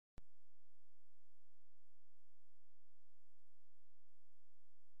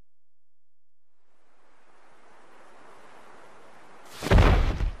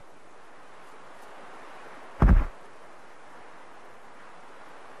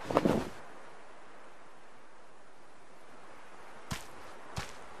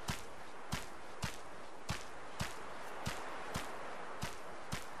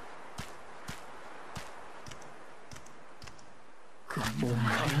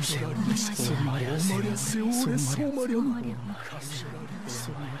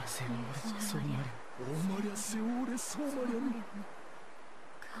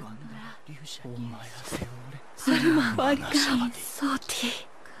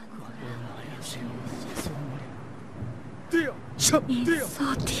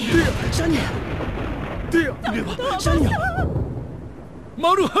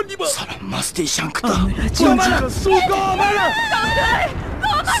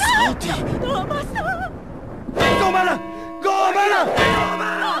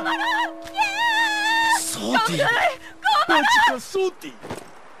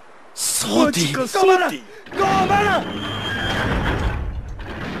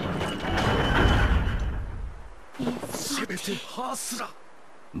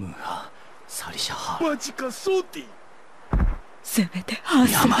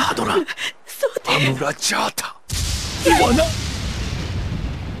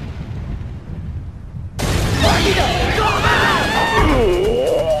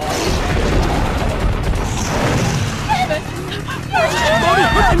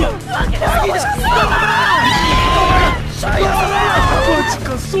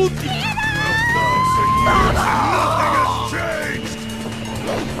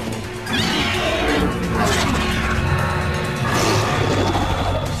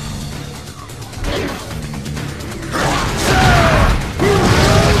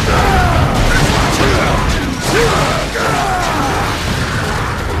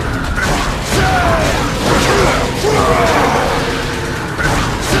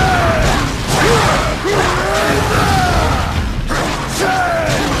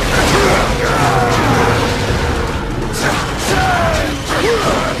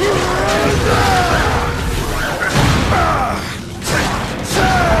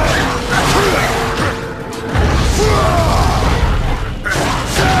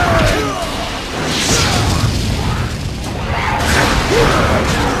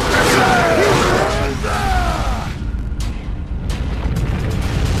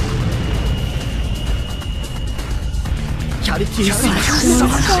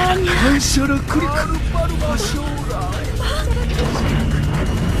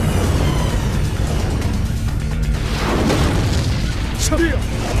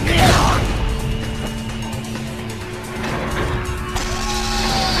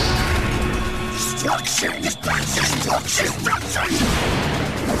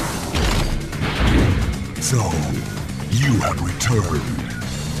So, you have returned.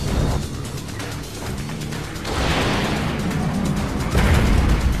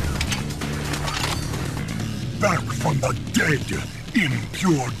 Back from the dead,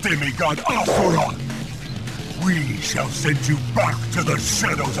 impure demigod Asura! We shall send you back to the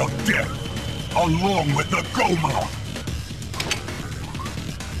shadows of death, along with the Goma!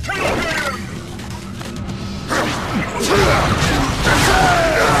 Kill him!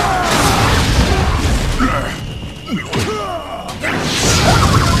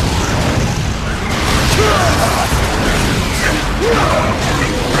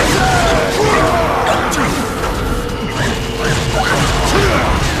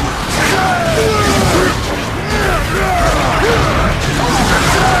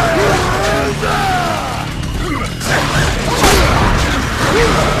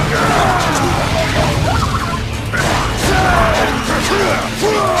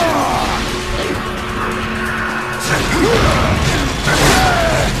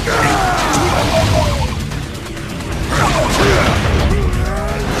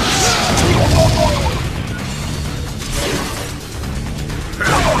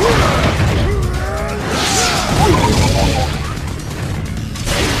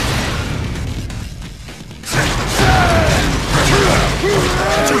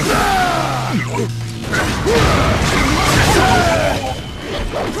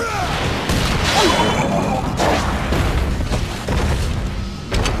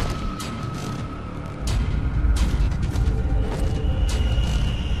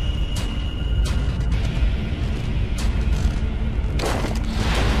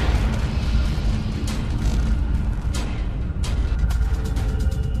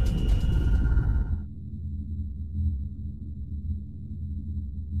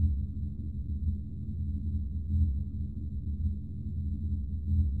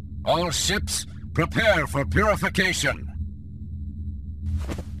 All ships, prepare for purification.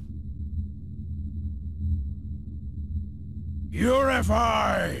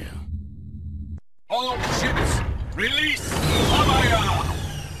 Purify! All ships, release fire!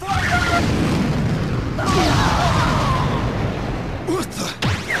 Fire! What the?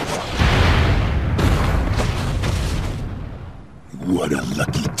 What a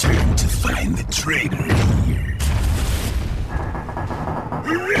lucky turn to find the traitor here.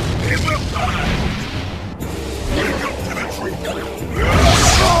 Rip him apart! Wake up to the truth!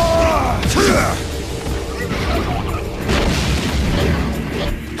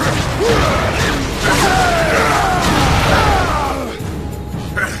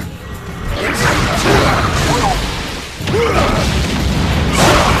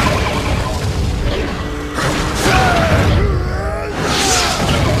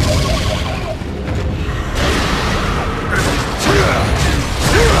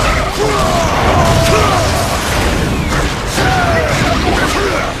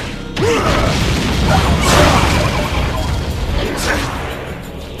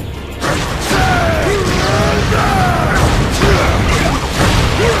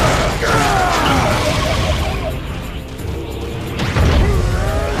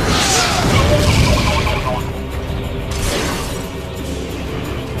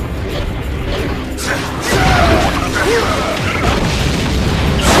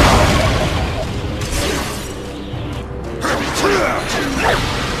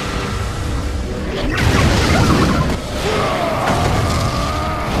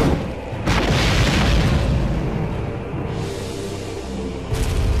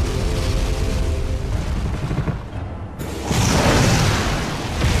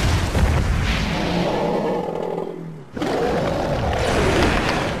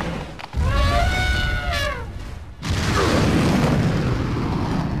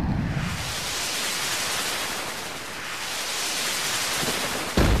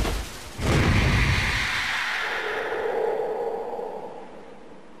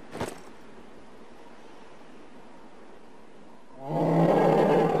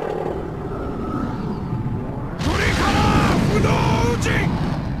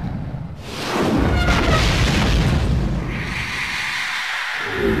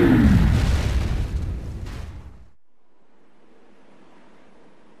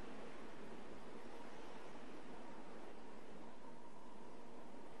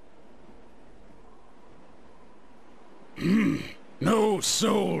 No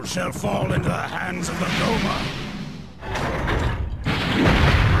soul shall fall into the hands of the Goma.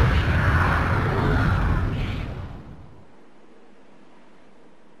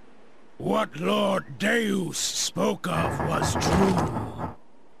 What Lord Deus spoke of was true.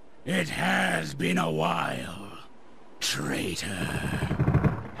 It has been a while, traitor.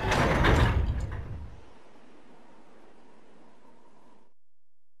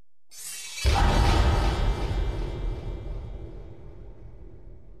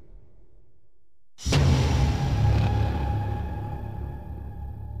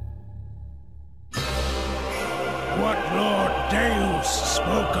 What Lord Deus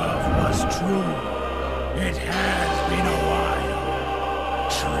spoke of was true. It has been a while,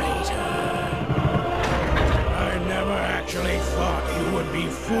 traitor. I never actually thought you would be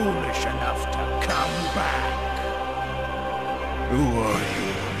foolish enough to come back. Who are you?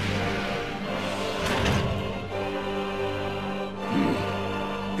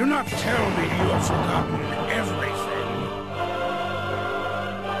 Do not tell me you have forgotten everything.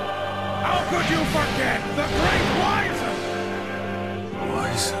 How could you forget the great Wizen?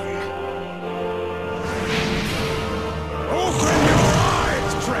 Wizen? Open your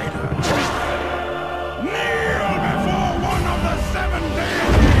eyes, traitor! Kneel before one of the 7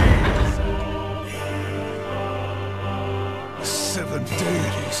 deities! The 7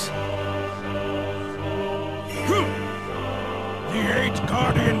 deities? The 8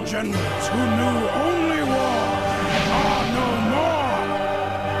 guardian generals who knew only war are no more!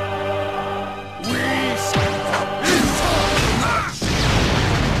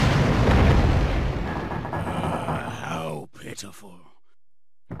 How pitiful.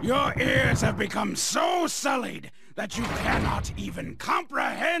 Your ears have become so sullied that you cannot even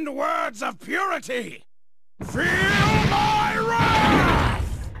comprehend words of purity. Feel my wrath!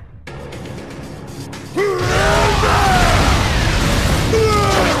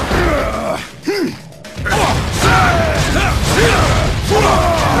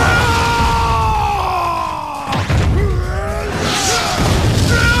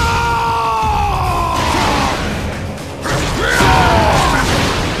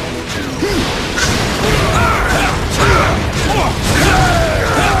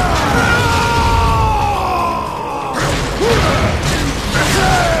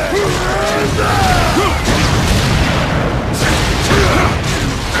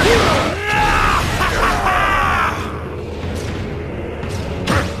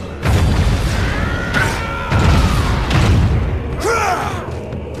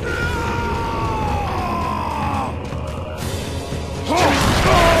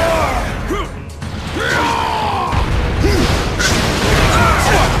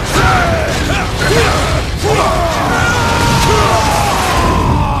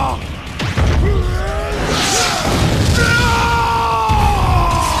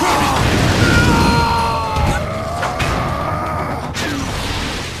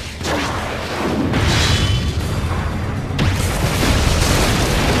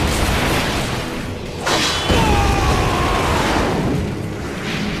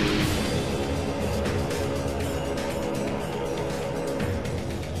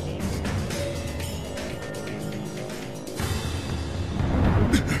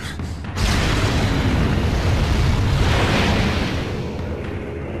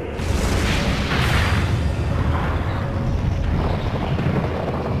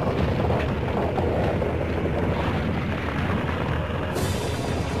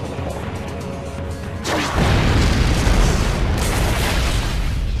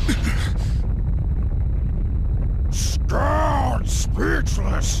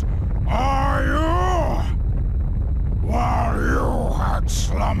 This are you? While you had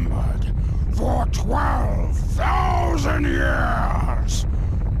slumbered for 12,000 years,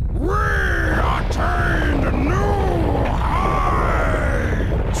 we attained new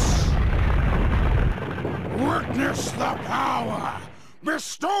heights! Witness the power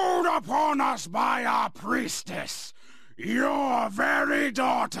bestowed upon us by our priestess, your very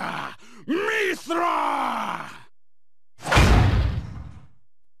daughter, Mithra!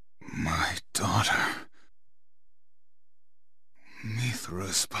 My daughter.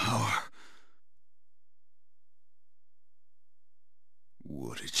 Mithra's power.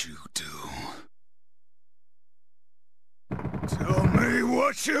 What did you do? Tell me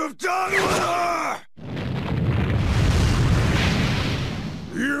what you've done with her!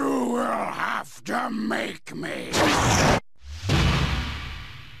 You will have to make me.